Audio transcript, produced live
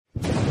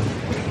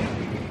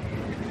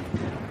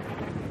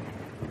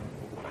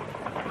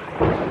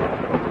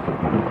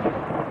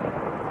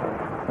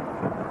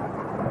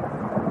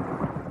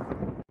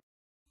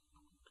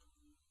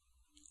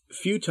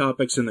Few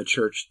topics in the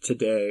Church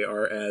today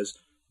are as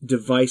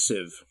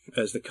divisive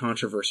as the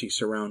controversy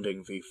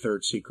surrounding the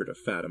Third Secret of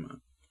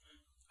Fatima.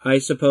 I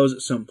suppose at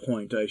some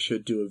point I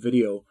should do a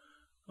video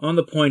on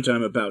the point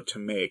I'm about to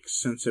make,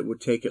 since it would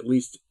take at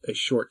least a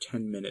short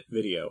 10-minute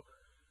video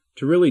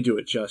to really do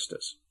it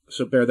justice,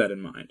 so bear that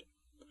in mind.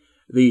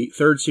 The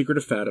Third Secret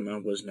of Fatima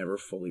was never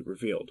fully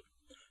revealed.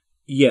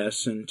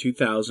 Yes, in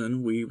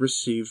 2000 we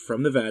received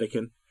from the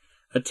Vatican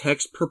a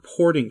text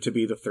purporting to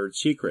be the Third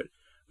Secret,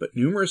 but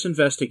numerous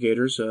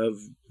investigators of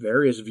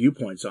various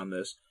viewpoints on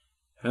this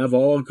have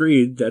all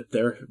agreed that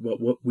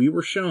what we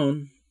were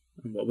shown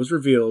and what was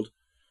revealed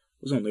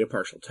was only a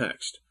partial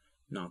text,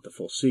 not the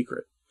full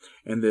secret.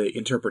 And the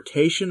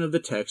interpretation of the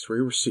text we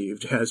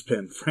received has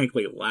been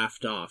frankly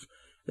laughed off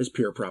as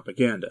pure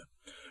propaganda.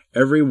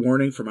 Every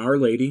warning from Our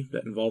Lady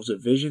that involves a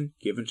vision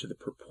given to the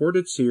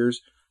purported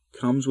seers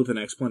comes with an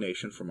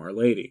explanation from Our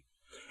Lady.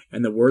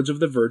 And the words of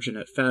the Virgin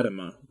at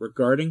Fatima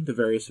regarding the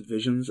various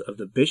visions of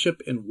the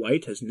bishop in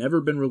white has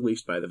never been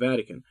released by the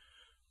Vatican,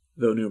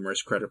 though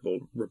numerous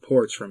credible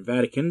reports from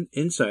Vatican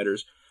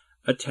insiders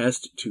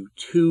attest to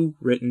 2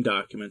 written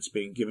documents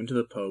being given to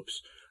the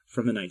popes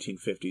from the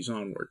 1950s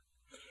onward,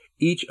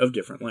 each of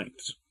different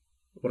lengths.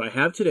 What I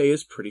have today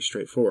is pretty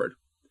straightforward.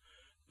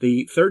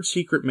 The Third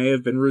Secret may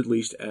have been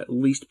released at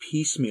least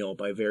piecemeal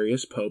by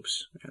various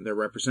popes and their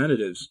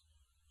representatives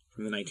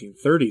from the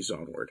 1930s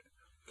onward,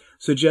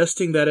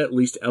 suggesting that at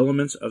least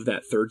elements of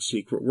that Third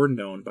Secret were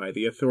known by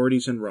the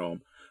authorities in Rome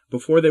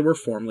before they were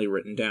formally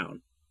written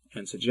down,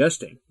 and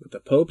suggesting that the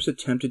popes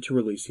attempted to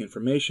release the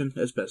information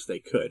as best they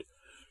could,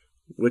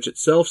 which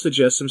itself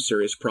suggests some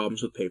serious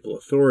problems with papal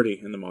authority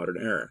in the modern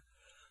era.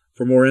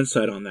 For more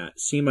insight on that,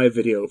 see my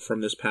video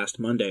from this past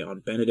Monday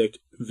on Benedict,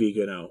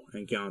 Vigano,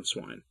 and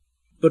Gonswine.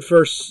 But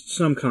first,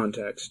 some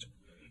context.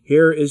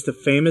 Here is the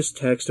famous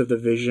text of the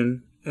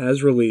vision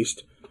as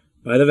released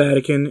by the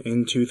Vatican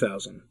in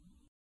 2000.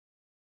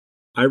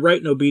 I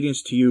write in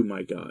obedience to you,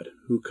 my God,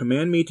 who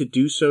command me to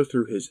do so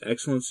through His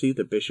Excellency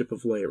the Bishop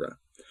of Leyra,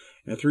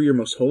 and through your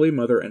most holy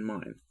mother and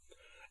mine.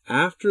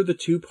 After the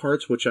 2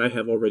 parts which I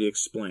have already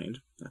explained,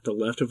 at the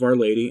left of Our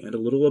Lady and a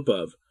little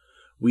above,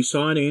 we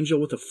saw an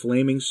angel with a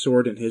flaming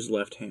sword in his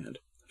left hand,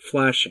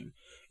 flashing.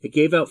 It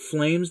gave out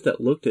flames that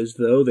looked as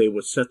though they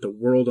would set the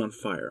world on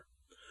fire,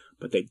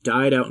 but they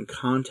died out in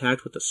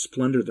contact with the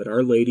splendor that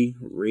Our Lady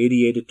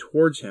radiated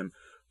towards him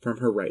from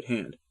her right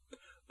hand.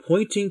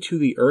 Pointing to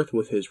the earth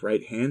with his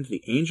right hand,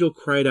 the angel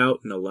cried out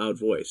in a loud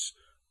voice,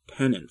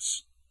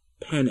 "Penance,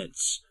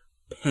 penance,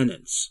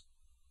 penance."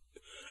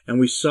 And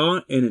we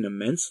saw in an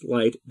immense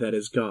light that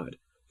is God,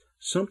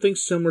 something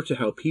similar to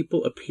how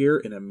people appear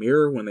in a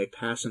mirror when they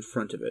pass in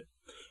front of it,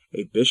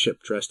 a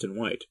bishop dressed in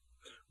white.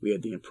 We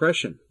had the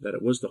impression that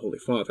it was the Holy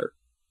Father.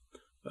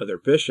 Other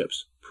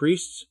bishops,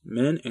 priests,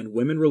 men and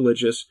women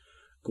religious,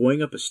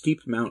 going up a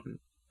steep mountain,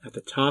 at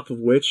the top of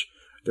which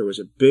there was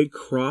a big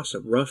cross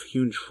of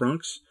rough-hewn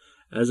trunks,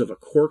 as of a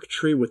cork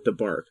tree with the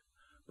bark.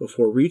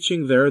 Before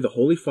reaching there, the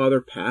Holy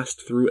Father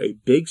passed through a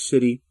big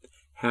city,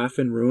 half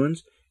in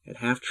ruins and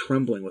half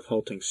trembling with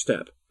halting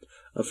step.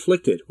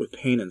 Afflicted with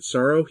pain and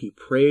sorrow, he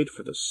prayed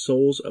for the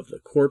souls of the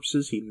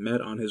corpses he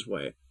met on his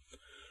way.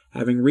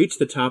 Having reached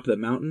the top of the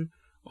mountain,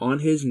 on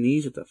his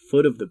knees at the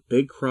foot of the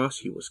big cross,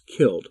 he was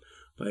killed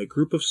by a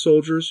group of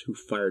soldiers who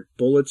fired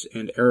bullets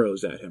and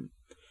arrows at him.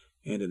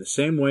 And in the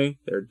same way,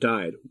 there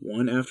died,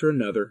 one after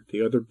another,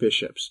 the other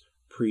bishops,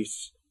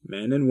 priests,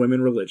 men and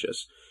women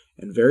religious,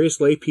 and various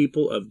lay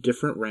people of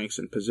different ranks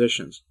and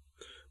positions.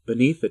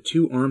 Beneath the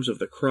 2 arms of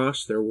the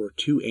cross there were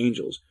 2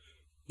 angels,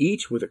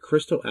 each with a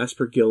crystal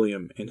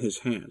aspergillium in his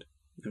hand,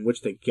 in which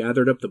they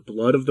gathered up the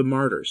blood of the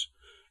martyrs,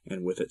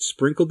 and with it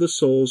sprinkled the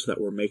souls that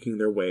were making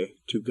their way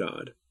to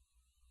God.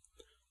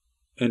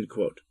 End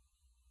quote.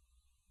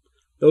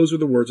 Those were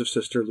the words of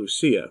Sister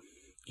Lucia,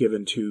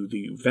 given to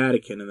the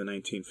Vatican in the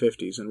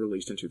 1950s and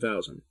released in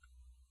 2000.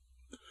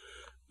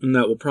 And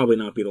that will probably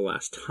not be the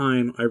last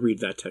time I read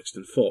that text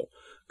in full.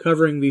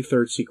 Covering the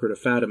Third Secret of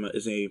Fatima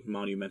is a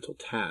monumental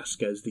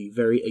task, as the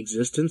very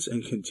existence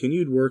and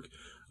continued work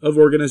of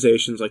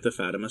organizations like the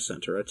Fatima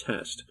Center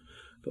attest.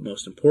 But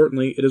most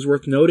importantly, it is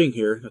worth noting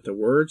here that the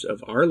words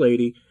of Our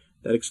Lady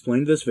that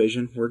explained this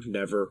vision were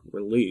never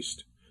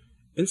released.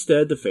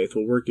 Instead, the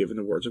faithful were given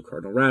the words of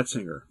Cardinal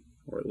Ratzinger,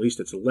 or at least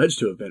it's alleged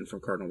to have been from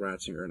Cardinal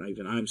Ratzinger, and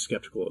even I'm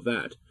skeptical of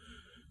that,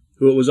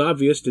 who it was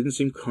obvious didn't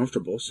seem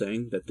comfortable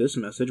saying that this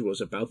message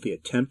was about the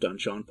attempt on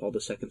John Paul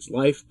II's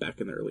life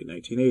back in the early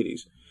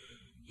 1980s.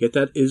 Yet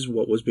that is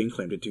what was being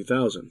claimed in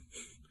 2000.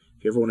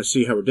 If you ever want to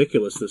see how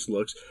ridiculous this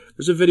looks,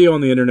 there's a video on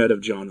the internet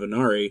of John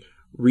Vanari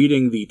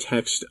reading the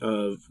text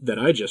that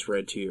I just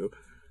read to you,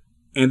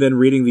 and then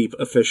reading the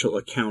official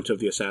account of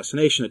the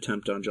assassination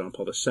attempt on John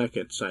Paul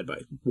II, side by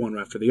one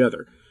after the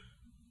other.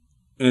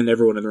 And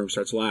everyone in the room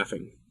starts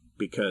laughing,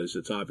 because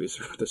it's obvious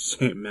they're not the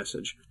same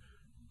message.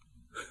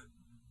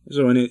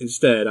 So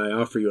instead, I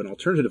offer you an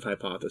alternative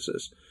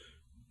hypothesis,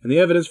 and the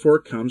evidence for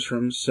it comes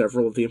from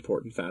several of the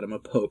important Fatima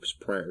popes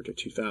prior to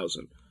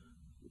 2000.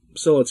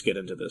 So let's get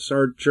into this.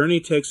 Our journey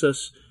takes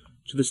us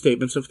to the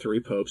statements of three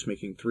popes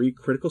making three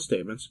critical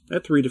statements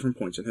at three different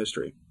points in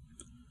history.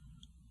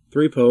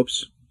 Three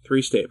popes,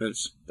 three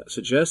statements that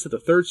suggest that the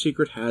third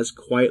secret has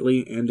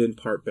quietly and in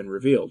part been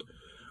revealed,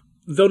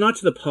 though not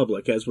to the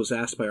public, as was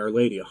asked by Our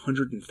Lady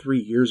 103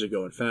 years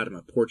ago in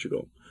Fatima,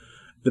 Portugal.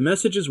 The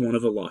message is one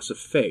of a loss of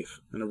faith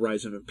and a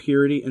rise of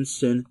impurity and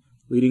sin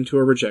leading to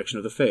a rejection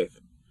of the faith.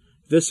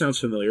 If this sounds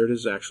familiar, it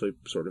is actually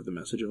sort of the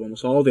message of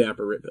almost all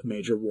the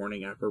major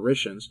warning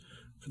apparitions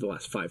for the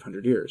last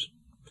 500 years.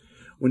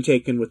 When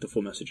taken with the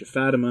full message of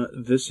Fatima,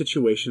 this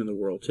situation in the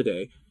world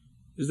today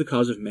is the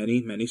cause of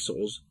many, many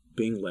souls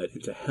being led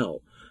into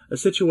hell, a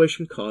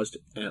situation caused,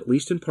 at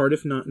least in part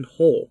if not in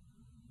whole,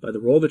 by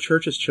the role the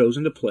Church has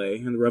chosen to play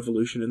in the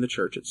revolution in the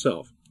Church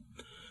itself.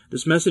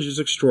 This message is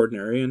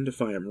extraordinary, and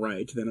if I am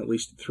right, then at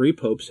least three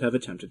popes have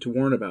attempted to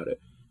warn about it,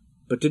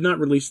 but did not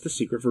release the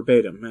secret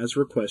verbatim, as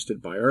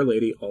requested by Our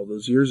Lady all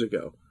those years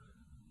ago.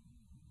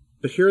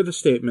 But here are the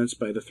statements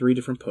by the three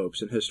different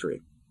popes in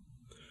history.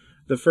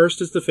 The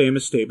first is the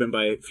famous statement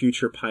by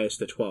future Pius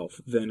XII,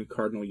 then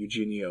Cardinal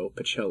Eugenio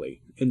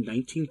Pacelli, in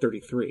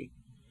 1933.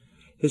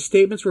 His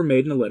statements were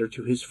made in a letter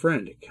to his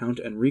friend, Count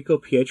Enrico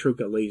Pietro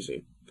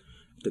Galeazzi.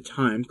 At the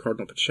time,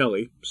 Cardinal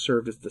Pacelli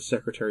served as the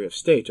Secretary of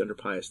State under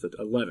Pius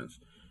XI,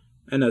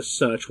 and as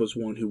such was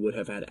one who would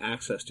have had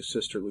access to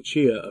Sister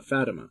Lucia of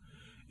Fatima,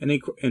 and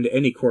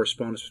any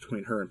correspondence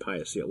between her and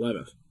Pius XI.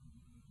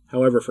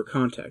 However, for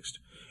context,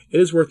 it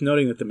is worth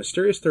noting that the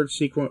mysterious third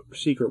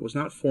secret was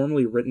not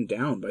formally written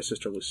down by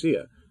Sister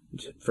Lucia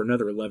for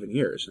another 11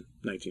 years, in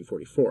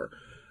 1944,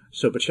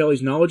 so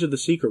Pacelli's knowledge of the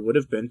secret would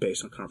have been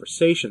based on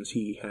conversations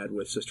he had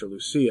with Sister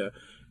Lucia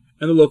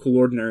and the local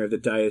ordinary of the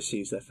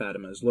diocese that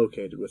Fatima is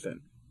located within.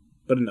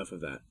 But enough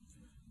of that.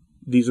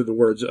 These are the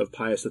words of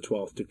Pius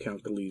XII to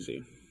Count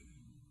Galeazzi.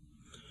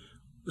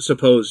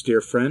 Suppose,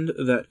 dear friend,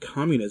 that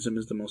communism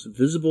is the most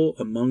visible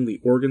among the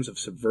organs of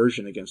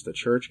subversion against the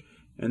Church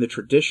and the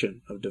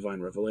tradition of divine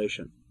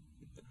revelation.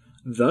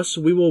 Thus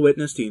we will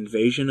witness the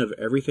invasion of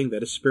everything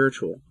that is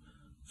spiritual: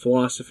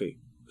 philosophy,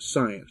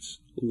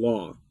 science,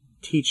 law,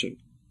 teaching,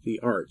 the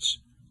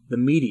arts, the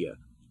media,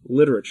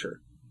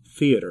 literature,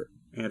 theater,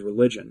 and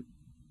religion.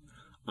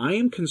 I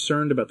am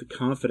concerned about the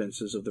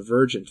confidences of the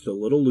Virgin to the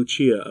little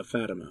Lucia of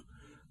Fatima.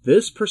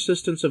 This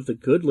persistence of the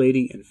good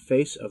lady in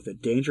face of the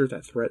danger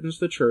that threatens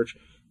the Church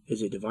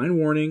is a divine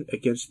warning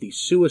against the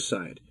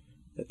suicide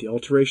that the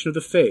alteration of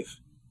the faith,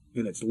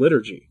 in its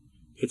liturgy,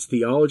 its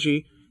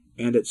theology,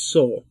 and its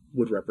soul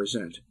would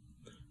represent.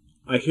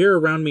 I hear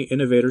around me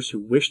innovators who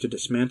wish to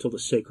dismantle the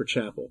sacred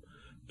chapel,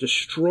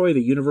 destroy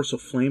the universal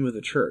flame of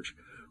the Church,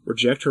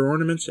 reject her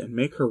ornaments, and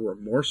make her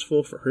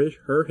remorseful for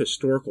her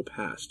historical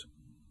past.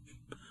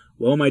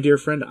 Well, my dear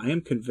friend, I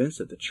am convinced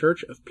that the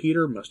Church of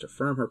Peter must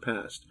affirm her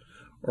past,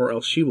 or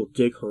else she will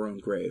dig her own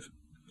grave.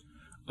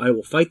 I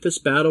will fight this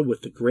battle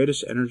with the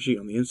greatest energy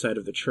on the inside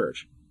of the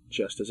Church,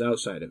 just as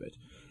outside of it,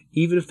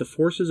 even if the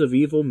forces of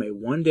evil may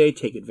one day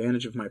take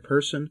advantage of my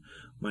person,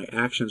 my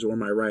actions, or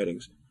my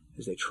writings,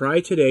 as they try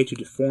today to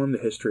deform the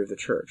history of the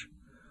Church.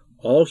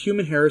 All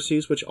human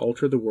heresies which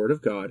alter the Word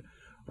of God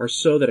are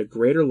so that a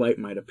greater light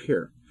might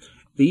appear.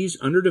 These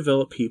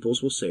underdeveloped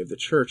peoples will save the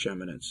Church,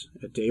 Eminence.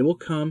 A day will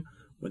come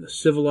when the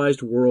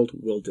civilized world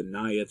will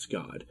deny its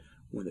God,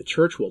 when the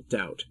Church will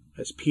doubt,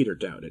 as Peter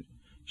doubted.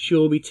 She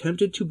will be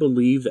tempted to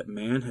believe that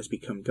man has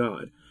become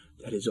God,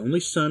 that his only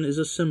Son is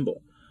a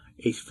symbol,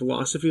 a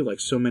philosophy like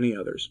so many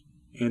others.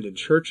 And in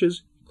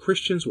churches,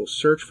 Christians will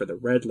search for the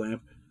red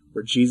lamp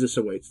where Jesus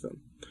awaits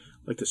them,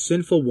 like the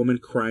sinful woman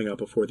crying out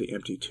before the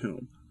empty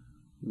tomb.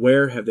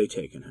 Where have they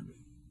taken him?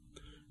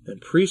 Then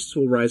priests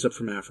will rise up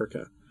from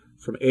Africa,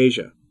 from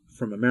Asia,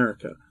 from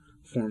America,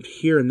 formed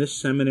here in this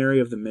seminary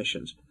of the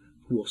missions,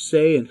 who will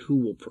say and who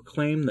will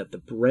proclaim that the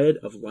bread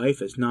of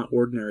life is not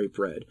ordinary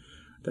bread,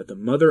 that the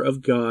mother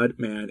of God,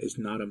 man, is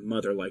not a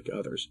mother like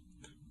others.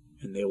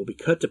 And they will be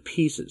cut to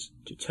pieces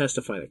to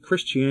testify that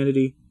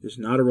Christianity is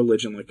not a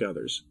religion like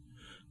others,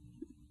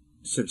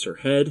 since her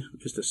head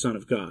is the Son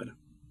of God,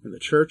 and the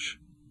Church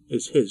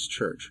is his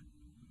Church.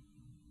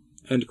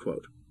 End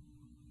quote.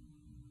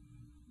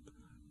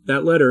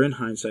 That letter, in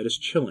hindsight, is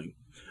chilling.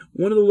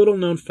 One of the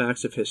little-known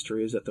facts of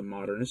history is that the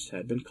modernists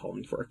had been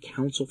calling for a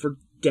council for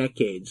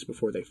decades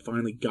before they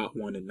finally got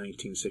one in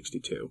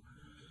 1962.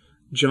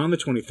 John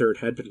XXIII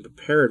had been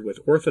prepared with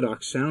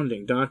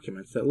orthodox-sounding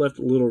documents that left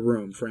little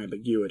room for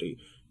ambiguity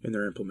in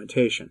their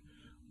implementation,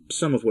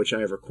 some of which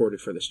I have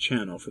recorded for this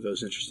channel for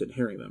those interested in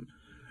hearing them.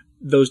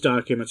 Those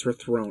documents were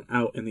thrown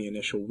out in the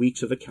initial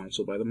weeks of the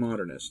council by the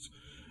modernists,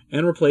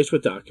 and replaced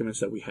with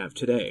documents that we have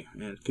today,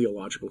 and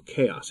theological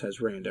chaos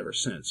has reigned ever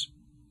since.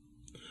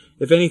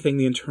 If anything,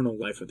 the internal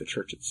life of the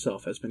Church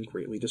itself has been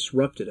greatly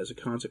disrupted as a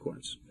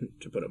consequence,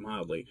 to put it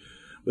mildly,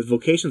 with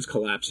vocations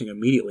collapsing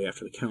immediately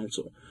after the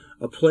council,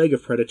 a plague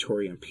of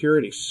predatory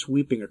impurity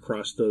sweeping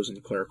across those in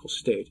the clerical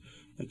state,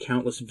 and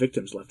countless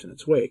victims left in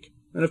its wake,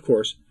 and of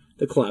course,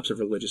 the collapse of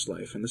religious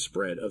life and the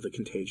spread of the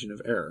contagion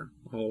of error,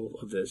 all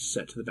of this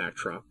set to the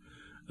backdrop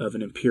of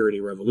an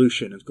impurity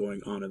revolution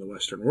going on in the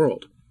Western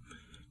world.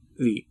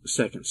 The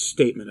second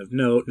statement of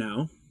note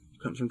now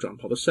comes from John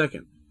Paul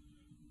II.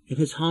 In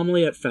his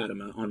homily at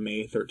Fatima on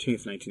May 13,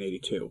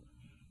 1982,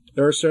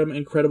 there are some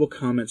incredible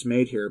comments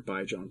made here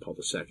by John Paul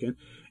II,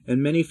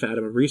 and many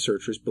Fatima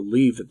researchers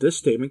believe that this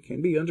statement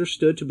can be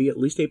understood to be at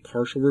least a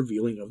partial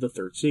revealing of the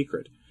third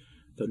secret,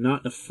 though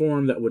not in a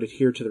form that would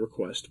adhere to the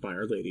request by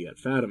Our Lady at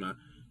Fatima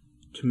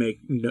to make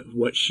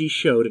what she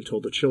showed and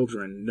told the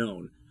children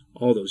known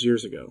all those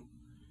years ago.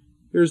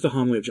 Here's the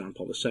homily of John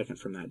Paul II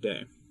from that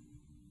day.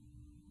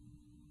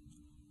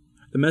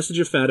 The message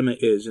of Fatima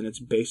is, in its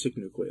basic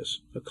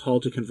nucleus, a call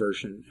to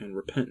conversion and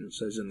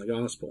repentance, as in the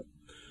Gospel.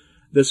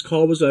 This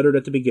call was uttered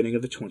at the beginning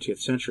of the 20th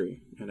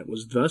century, and it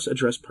was thus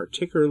addressed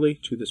particularly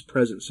to this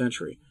present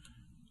century.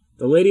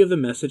 The Lady of the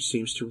Message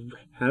seems to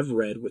have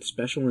read with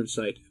special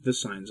insight the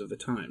signs of the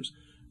times,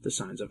 the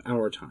signs of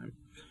our time.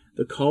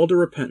 The call to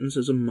repentance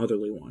is a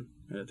motherly one,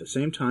 and at the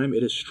same time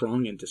it is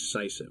strong and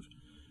decisive.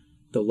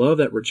 The love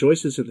that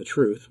rejoices in the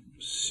truth,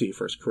 see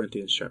 1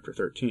 Corinthians chapter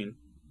 13,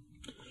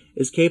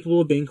 is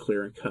capable of being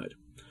clear and cut.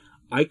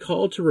 The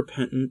call to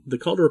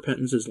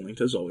repentance is linked,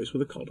 as always,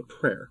 with a call to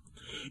prayer.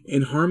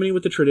 In harmony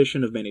with the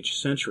tradition of many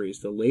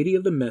centuries, the Lady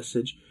of the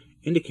Message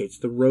indicates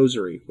the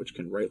Rosary, which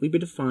can rightly be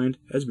defined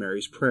as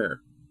Mary's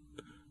prayer.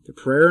 The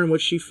prayer in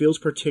which she feels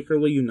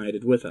particularly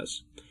united with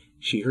us.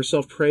 She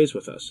herself prays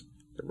with us.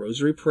 The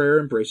Rosary prayer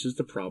embraces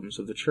the problems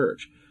of the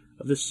Church,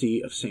 of the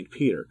See of St.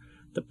 Peter,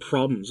 the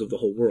problems of the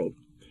whole world.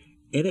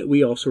 In it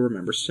we also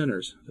remember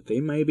sinners, that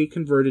they may be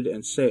converted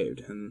and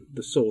saved, and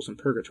the souls in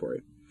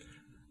purgatory.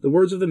 The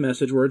words of the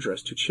message were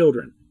addressed to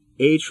children,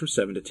 aged from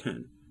 7 to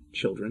 10.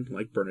 Children,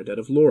 like Bernadette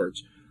of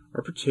Lourdes,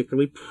 are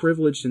particularly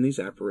privileged in these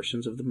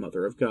apparitions of the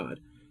Mother of God.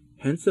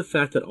 Hence the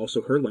fact that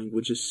also her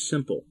language is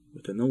simple,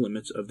 within the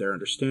limits of their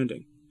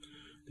understanding.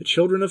 The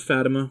children of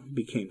Fatima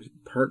became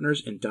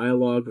partners in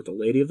dialogue with the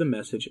Lady of the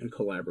Message and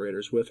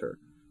collaborators with her.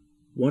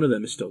 One of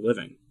them is still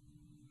living.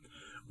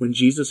 When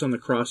Jesus on the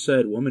cross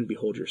said, "Woman,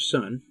 behold your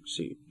son,"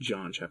 see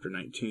John chapter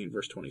 19,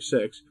 verse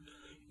 26,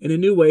 in a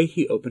new way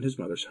he opened his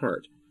mother's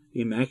heart, the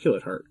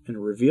Immaculate Heart,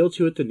 and revealed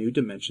to it the new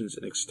dimensions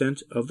and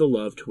extent of the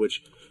love to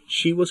which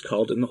she was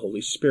called in the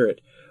Holy Spirit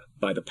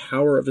by the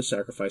power of the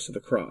sacrifice of the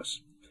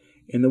cross.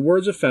 In the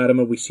words of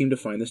Fatima, we seem to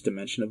find this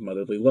dimension of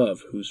motherly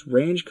love, whose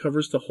range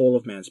covers the whole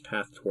of man's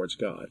path towards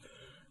God,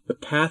 the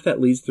path that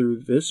leads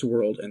through this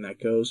world and that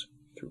goes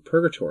through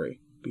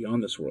purgatory,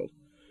 beyond this world.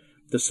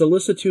 The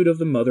solicitude of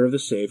the Mother of the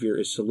Savior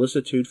is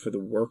solicitude for the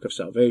work of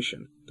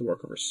salvation, the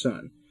work of her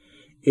Son.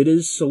 It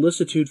is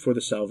solicitude for the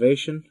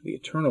salvation, the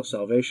eternal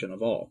salvation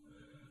of all.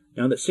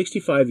 Now that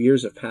 65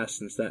 years have passed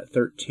since that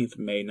 13th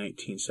May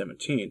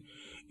 1917,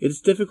 it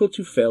is difficult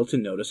to fail to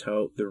notice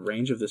how the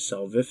range of the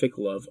salvific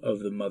love of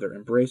the Mother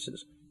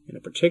embraces, in a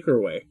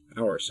particular way,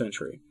 our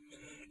century.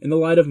 In the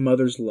light of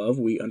Mother's love,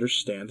 we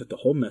understand that the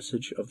whole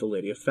message of the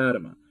Lady of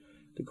Fatima,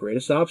 the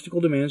greatest obstacle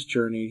to man's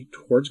journey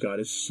towards God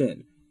is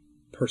sin,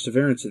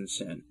 perseverance in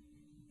sin,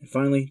 and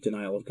finally,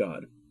 denial of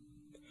God.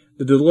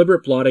 The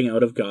deliberate blotting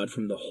out of God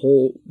from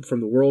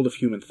the world of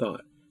human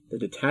thought, the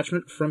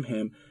detachment from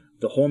Him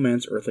of the whole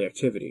man's earthly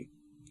activity,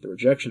 the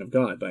rejection of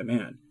God by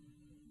man.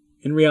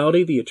 In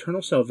reality, the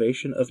eternal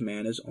salvation of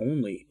man is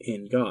only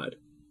in God.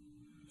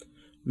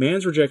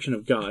 Man's rejection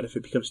of God, if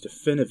it becomes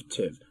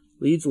definitive,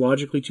 leads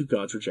logically to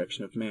God's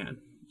rejection of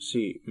man.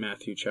 See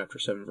Matthew chapter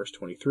 7, verse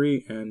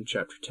 23, and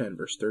chapter 10,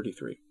 verse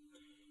 33.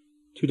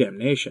 To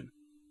damnation.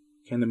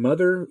 Can the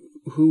Mother,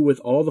 who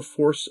with all the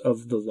force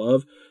of the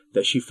love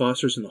that she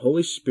fosters in the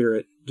Holy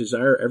Spirit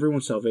desire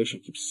everyone's salvation,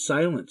 keep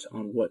silent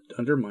on what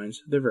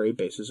undermines the very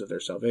basis of their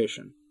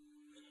salvation?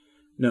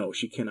 No,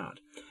 she cannot.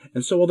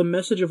 And so while the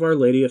message of Our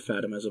Lady of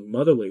Fatima is a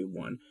motherly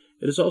one,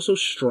 it is also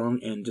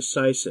strong and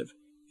decisive.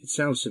 It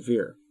sounds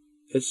severe.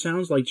 It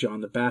sounds like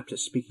John the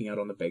Baptist speaking out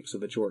on the banks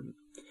of the Jordan.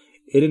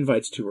 It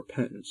invites to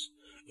repentance.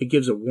 It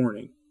gives a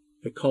warning.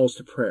 It calls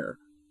to prayer.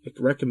 It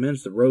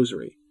recommends the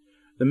Rosary.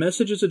 The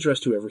message is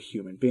addressed to every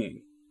human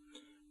being.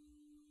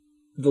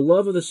 The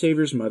love of the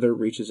Savior's Mother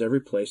reaches every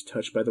place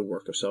touched by the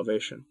work of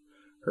salvation.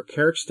 Her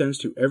care extends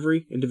to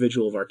every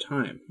individual of our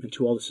time, and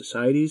to all the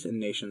societies and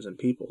nations and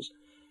peoples.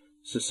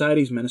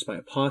 Societies menaced by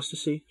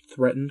apostasy,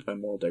 threatened by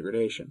moral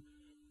degradation.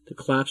 The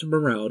collapse of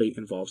morality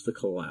involves the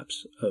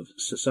collapse of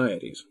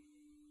societies.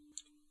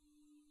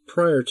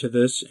 Prior to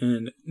this,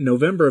 in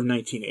November of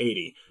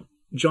 1980,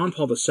 John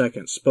Paul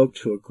II spoke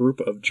to a group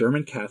of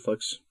German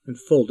Catholics in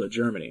Fulda,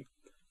 Germany.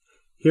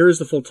 Here is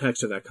the full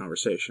text of that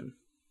conversation.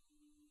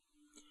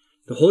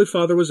 The Holy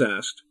Father was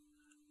asked,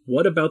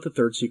 "What about the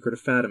third secret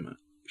of Fatima?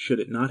 Should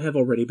it not have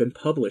already been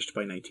published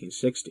by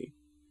 1960?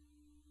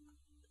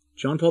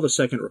 John Paul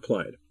II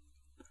replied,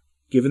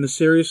 "Given the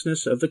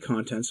seriousness of the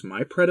contents,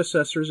 my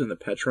predecessors in the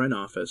Petrine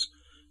office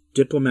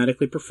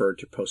diplomatically preferred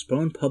to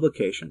postpone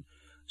publication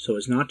so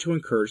as not to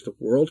encourage the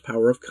world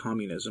power of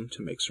communism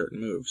to make certain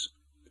moves.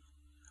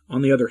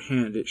 On the other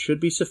hand, it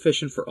should be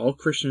sufficient for all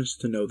Christians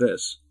to know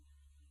this.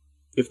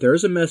 If there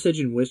is a message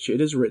in which it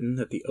is written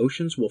that the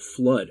oceans will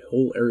flood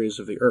whole areas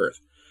of the earth,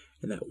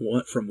 and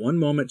that from one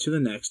moment to the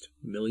next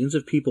millions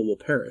of people will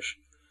perish,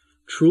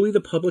 truly the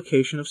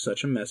publication of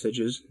such a message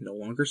is no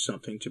longer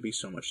something to be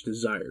so much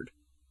desired.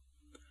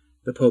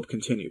 The Pope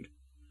continued,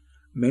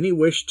 "Many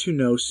wish to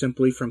know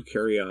simply from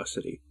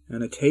curiosity,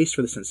 and a taste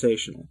for the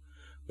sensational,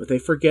 but they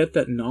forget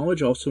that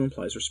knowledge also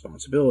implies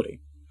responsibility.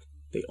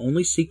 They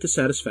only seek the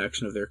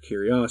satisfaction of their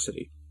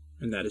curiosity,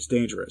 and that is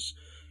dangerous,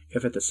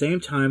 if at the same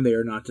time they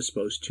are not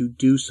disposed to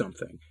do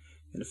something,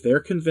 and if they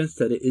are convinced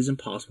that it is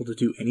impossible to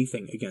do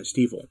anything against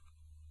evil."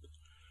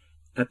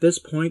 At this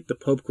point, the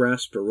Pope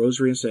grasped a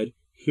rosary and said,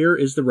 "Here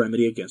is the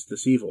remedy against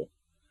this evil.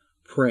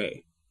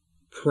 Pray,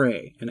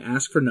 pray, and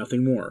ask for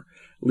nothing more.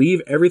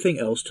 Leave everything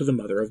else to the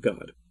Mother of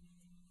God."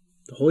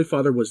 The Holy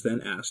Father was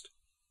then asked,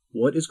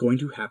 "What is going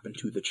to happen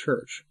to the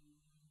Church?"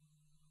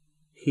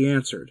 He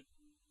answered,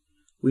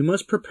 "We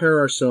must prepare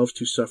ourselves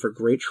to suffer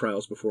great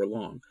trials before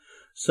long,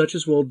 such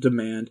as will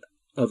demand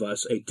of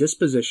us a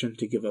disposition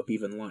to give up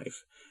even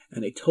life,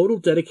 and a total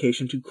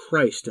dedication to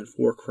Christ and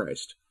for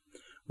Christ.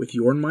 With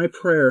your and my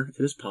prayer,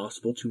 it is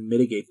possible to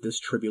mitigate this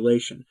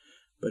tribulation,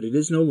 but it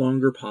is no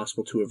longer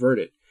possible to avert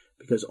it,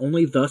 because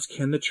only thus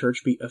can the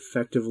Church be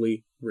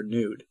effectively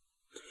renewed.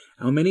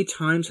 How many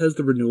times has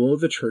the renewal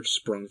of the Church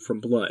sprung from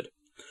blood?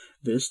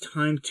 This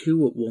time,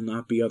 too, it will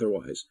not be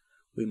otherwise.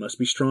 We must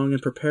be strong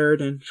and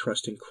prepared, and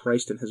trust in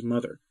Christ and his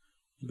Mother,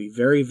 and be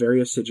very,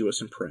 very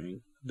assiduous in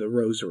praying the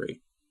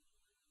Rosary."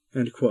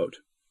 End quote.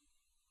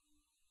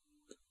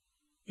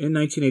 In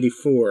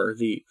 1984,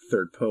 the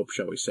third Pope,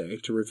 shall we say,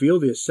 to reveal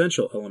the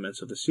essential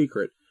elements of the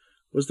secret,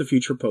 was the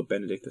future Pope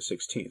Benedict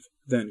XVI,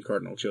 then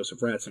Cardinal Joseph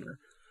Ratzinger.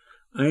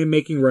 I am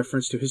making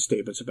reference to his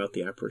statements about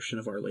the apparition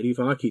of Our Lady of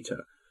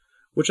Akita,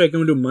 which I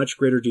go into much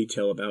greater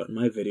detail about in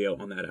my video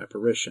on that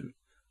apparition.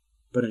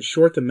 But in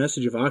short, the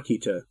message of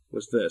Akita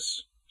was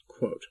this,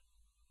 quote,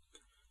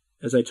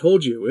 "As I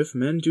told you, if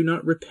men do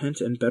not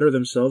repent and better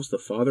themselves, the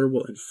Father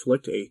will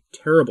inflict a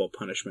terrible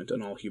punishment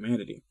on all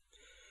humanity.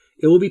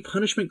 It will be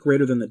punishment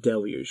greater than the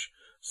deluge,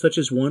 such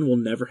as one will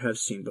never have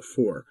seen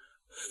before.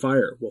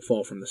 Fire will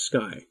fall from the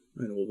sky,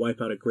 and will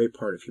wipe out a great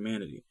part of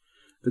humanity,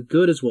 the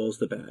good as well as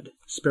the bad,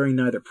 sparing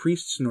neither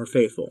priests nor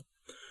faithful.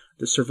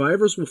 The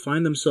survivors will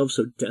find themselves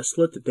so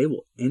desolate that they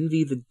will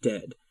envy the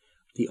dead.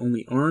 The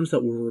only arms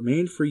that will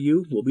remain for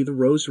you will be the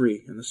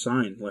rosary and the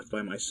sign left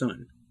by my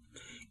son.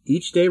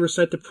 Each day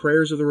recite the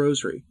prayers of the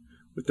rosary.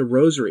 With the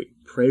rosary,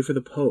 pray for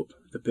the Pope,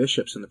 the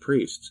bishops, and the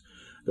priests.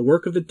 The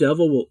work of the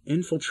devil will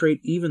infiltrate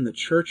even the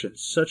Church in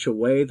such a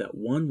way that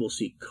one will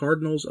see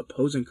cardinals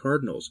opposing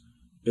cardinals,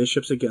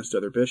 bishops against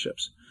other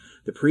bishops.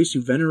 The priests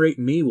who venerate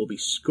me will be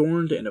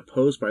scorned and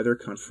opposed by their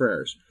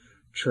confreres.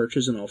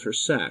 Churches and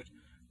altars sacked.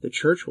 The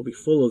Church will be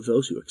full of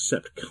those who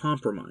accept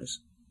compromise,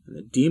 and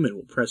the demon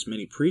will press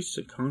many priests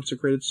and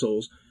consecrated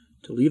souls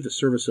to leave the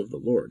service of the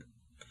Lord.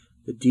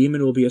 The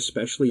demon will be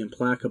especially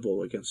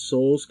implacable against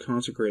souls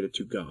consecrated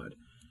to God.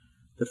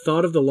 The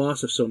thought of the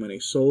loss of so many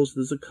souls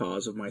is the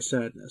cause of my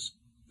sadness.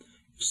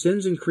 If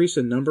sins increase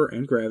in number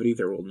and gravity,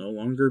 there will no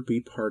longer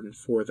be pardon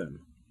for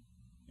them."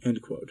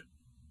 End quote.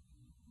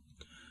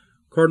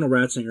 Cardinal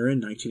Ratzinger in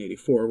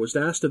 1984 was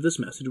asked if this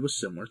message was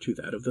similar to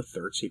that of the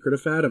Third Secret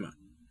of Fatima,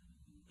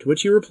 to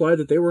which he replied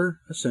that they were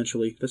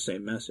essentially the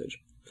same message.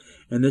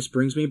 And this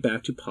brings me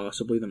back to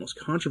possibly the most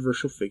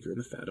controversial figure in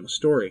the Fatima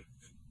story,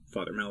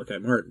 Father Malachi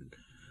Martin.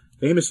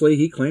 Famously,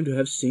 he claimed to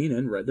have seen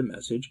and read the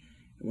message,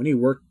 and when he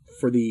worked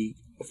for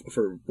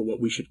what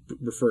we should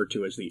refer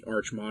to as the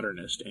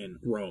arch-modernist in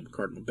Rome,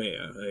 Cardinal Bea,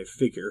 a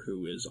figure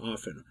who is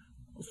often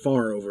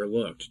far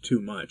overlooked too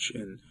much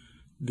in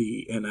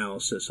the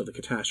analysis of the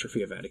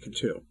catastrophe of Vatican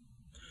II.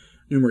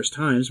 Numerous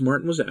times,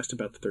 Martin was asked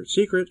about the Third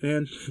Secret,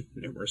 and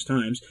numerous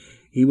times,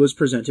 he was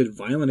presented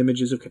violent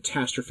images of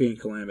catastrophe and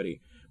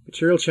calamity,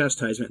 material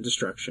chastisement and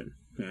destruction,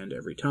 and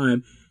every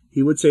time,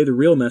 he would say the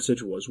real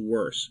message was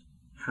worse.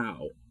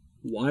 How?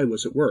 Why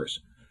was it worse?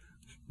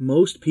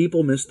 Most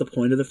people miss the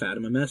point of the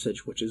Fatima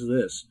message, which is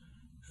this: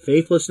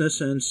 faithlessness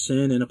and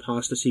sin and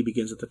apostasy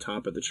begins at the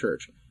top of the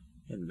Church,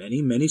 and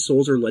many, many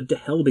souls are led to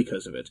hell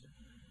because of it.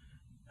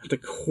 At the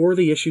core of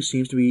the issue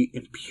seems to be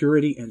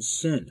impurity and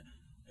sin,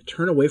 a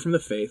turn away from the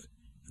faith,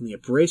 and the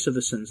embrace of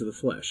the sins of the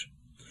flesh.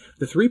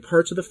 The three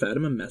parts of the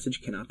Fatima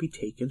message cannot be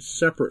taken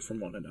separate from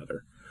one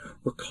another.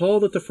 Recall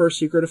that the first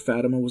secret of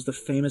Fatima was the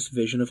famous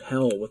vision of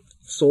hell, with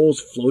souls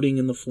floating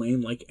in the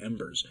flame like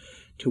embers,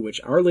 to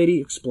which Our Lady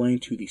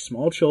explained to the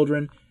small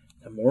children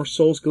that more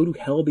souls go to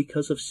hell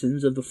because of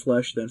sins of the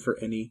flesh than for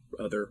any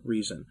other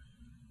reason.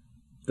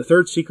 The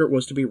third secret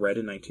was to be read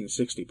in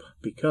 1960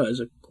 because,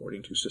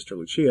 according to Sister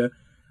Lucia,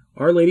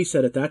 Our Lady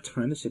said at that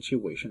time the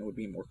situation would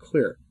be more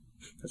clear.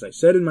 As I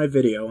said in my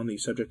video on the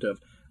subject of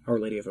Our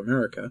Lady of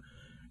America,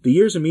 the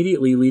years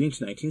immediately leading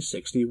to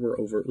 1960 were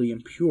overtly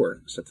impure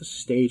and set the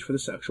stage for the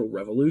sexual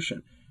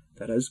revolution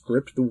that has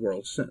gripped the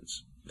world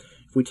since.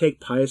 If we take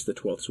Pius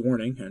XII's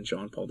warning and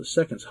John Paul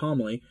II's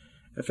homily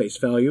at face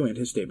value and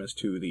his statements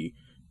to the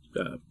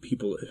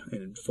people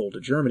in Fulda,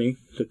 Germany,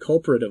 the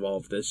culprit of all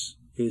of this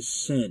is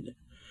sin.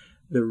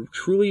 The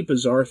truly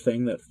bizarre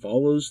thing that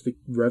follows the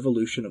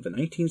revolution of the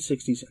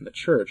 1960s in the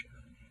Church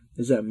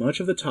is that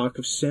much of the talk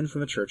of sin from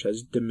the Church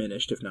has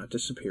diminished, if not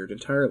disappeared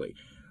entirely,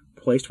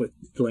 replaced with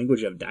the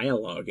language of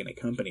dialogue and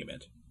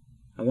accompaniment.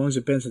 How long has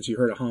it been since you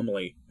heard a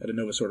homily at a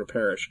Novus Ordo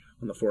parish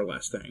on the four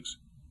last things?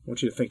 I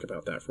want you to think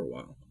about that for a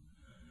while.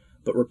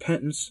 But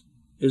repentance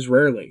is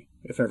rarely,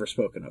 if ever,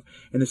 spoken of,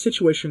 and the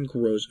situation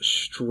grows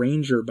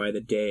stranger by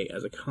the day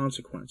as a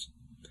consequence.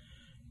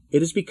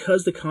 It is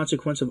because the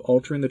consequence of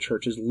altering the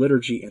church's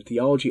liturgy and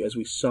theology, as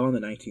we saw in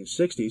the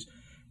 1960s,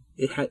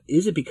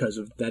 is it because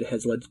of that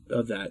has led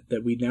of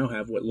that we now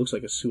have what looks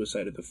like a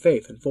suicide of the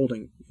faith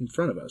unfolding in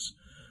front of us,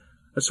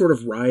 a sort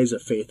of rise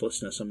of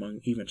faithlessness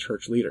among even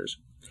church leaders.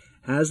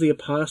 Has the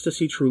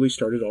apostasy truly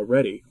started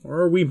already, or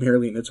are we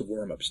merely in its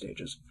warm-up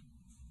stages?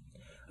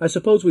 I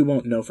suppose we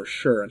won't know for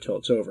sure until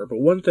it's over,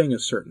 but one thing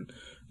is certain.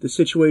 The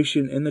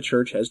situation in the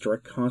church has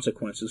direct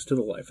consequences to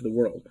the life of the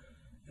world,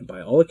 and by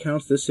all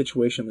accounts this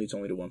situation leads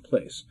only to one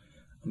place,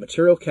 a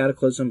material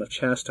cataclysm of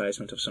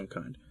chastisement of some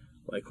kind,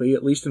 likely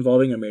at least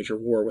involving a major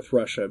war, with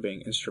Russia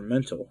being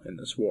instrumental in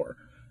this war,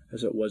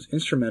 as it was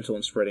instrumental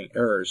in spreading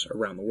errors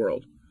around the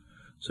world.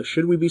 So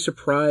should we be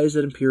surprised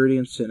that impurity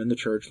and sin in the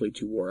church lead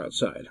to war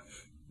outside?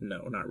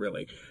 No, not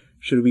really.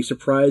 Should we be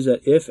surprised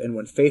that if and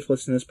when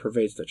faithlessness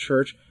pervades the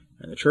church,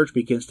 and the church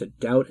begins to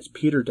doubt as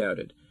Peter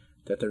doubted,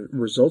 that the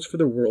results for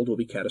the world will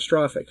be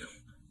catastrophic?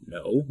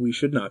 No, we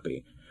should not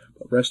be.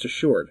 But rest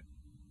assured,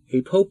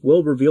 a pope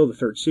will reveal the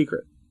third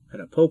secret,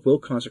 and a pope will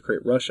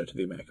consecrate Russia to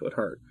the Immaculate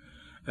Heart,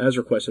 as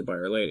requested by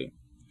Our Lady.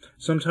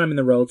 Sometime in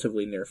the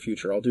relatively near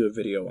future, I'll do a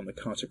video on the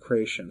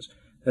consecrations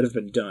that have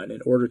been done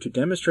in order to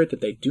demonstrate that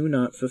they do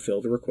not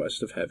fulfill the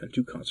request of heaven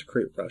to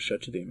consecrate Russia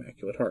to the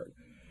Immaculate Heart.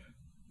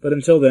 But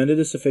until then, it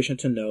is sufficient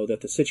to know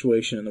that the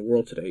situation in the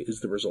world today is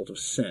the result of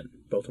sin,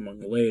 both among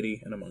the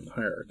laity and among the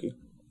hierarchy.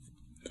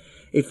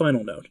 A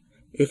final note.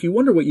 If you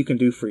wonder what you can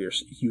do for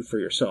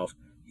yourself,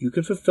 you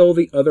can fulfill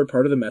the other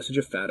part of the message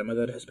of Fatima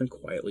that has been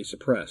quietly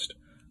suppressed.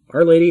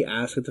 Our Lady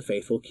asks that the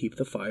faithful keep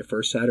the 5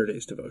 First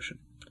Saturdays devotion,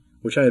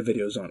 which I have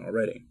videos on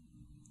already.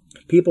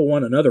 If people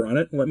want another on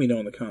it, let me know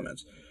in the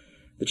comments.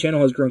 The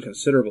channel has grown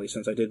considerably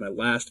since I did my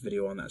last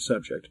video on that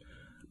subject,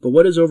 but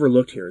what is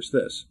overlooked here is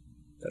this,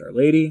 that Our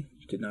Lady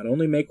did not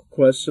only make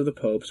requests of the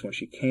popes when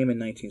she came in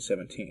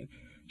 1917,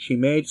 she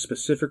made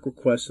specific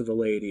requests of the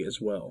laity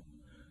as well,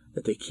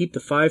 that they keep the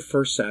 5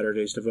 First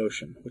Saturdays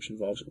devotion, which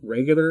involves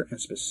regular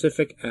and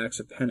specific acts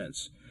of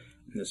penance.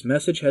 And this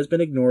message has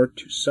been ignored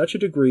to such a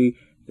degree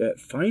that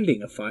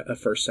finding a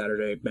First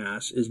Saturday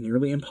Mass is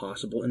nearly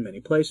impossible in many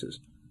places.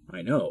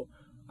 I know.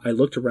 I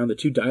looked around the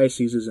 2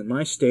 dioceses in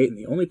my state, and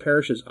the only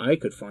parishes I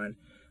could find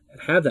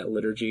that had that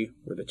liturgy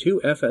were the 2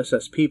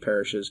 FSSP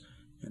parishes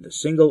and the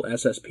single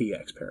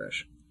SSPX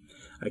parish.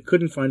 I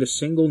couldn't find a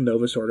single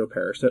Novus Ordo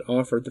parish that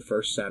offered the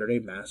First Saturday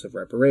Mass of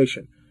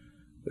Reparation,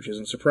 which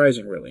isn't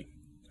surprising, really.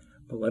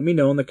 But let me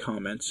know in the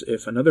comments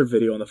if another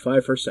video on the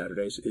 5 First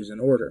Saturdays is in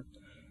order.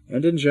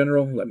 And in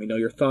general, let me know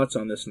your thoughts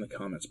on this in the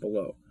comments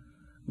below.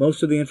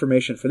 Most of the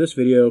information for this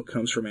video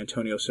comes from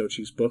Antonio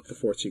Socci's book, The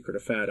Fourth Secret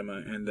of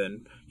Fatima, and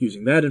then,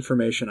 using that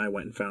information, I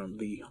went and found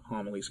the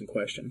homilies in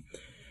question.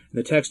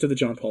 The text of the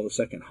John Paul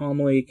II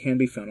homily can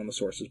be found on the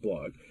Sources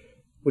blog,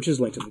 which is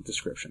linked in the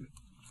description.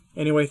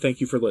 Anyway,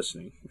 thank you for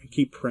listening, and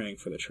keep praying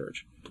for the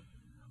Church.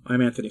 I'm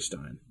Anthony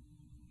Stein.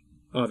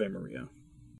 Ave Maria.